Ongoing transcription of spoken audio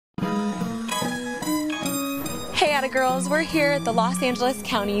Hey Atta Girls, we're here at the Los Angeles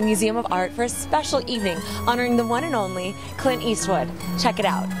County Museum of Art for a special evening honoring the one and only Clint Eastwood. Check it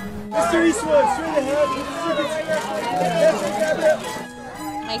out. Mr. Eastwood, straight ahead.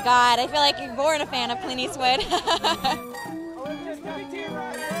 My God, I feel like you're born a fan of Clint Eastwood.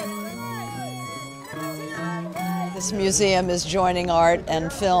 This museum is joining art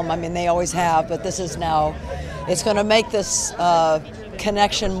and film. I mean, they always have, but this is now, it's going to make this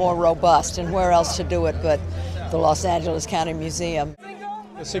connection more robust, and where else to do it but the Los Angeles County Museum.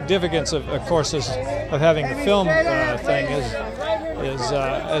 The significance, of course, of having the film thing is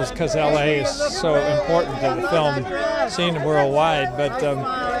because LA is so important to the film scene worldwide,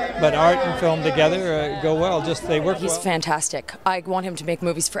 but art and film together go well. They work well. He's fantastic. I want him to make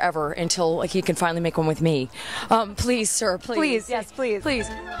movies forever until he can finally make one with me. Please, sir, please. Please, yes, please. Please.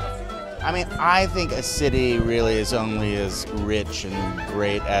 I mean, I think a city really is only as rich and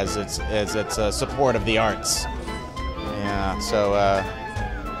great as its support of the arts. Yeah, so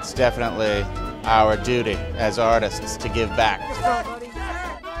it's definitely our duty as artists to give back.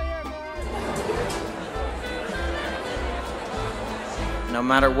 No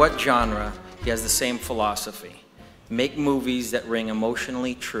matter what genre, he has the same philosophy. Make movies that ring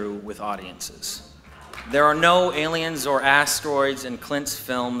emotionally true with audiences. There are no aliens or asteroids in Clint's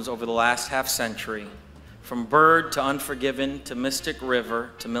films over the last half-century. From Bird to Unforgiven to Mystic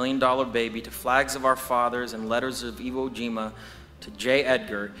River to $1 Million Baby to Flags of Our Fathers and Letters of Iwo Jima to J.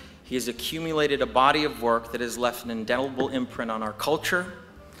 Edgar, he has accumulated a body of work that has left an indelible imprint on our culture.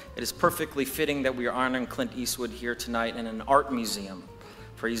 It is perfectly fitting that we are honoring Clint Eastwood here tonight in an art museum.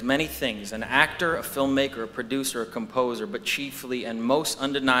 For he's many things, an actor, a filmmaker, a producer, a composer, but chiefly and most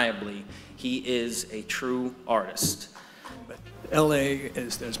undeniably, he is a true artist. But LA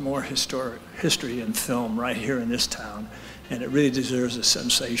there's more history in film right here in this town, and it really deserves a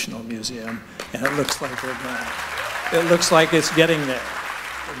sensational museum, and it looks like we're going. It looks like it's getting there.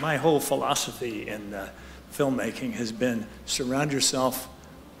 My whole philosophy in filmmaking has been surround yourself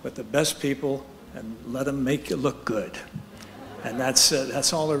with the best people and let them make you look good. And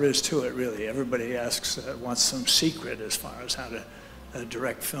that's all there is to it, really. Everybody wants some secret as far as how to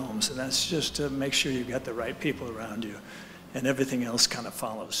direct films, and that's just to make sure you've got the right people around you, and everything else kind of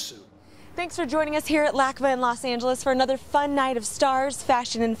follows suit. Thanks for joining us here at LACMA in Los Angeles for another fun night of stars,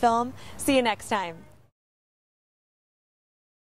 fashion, and film. See you next time.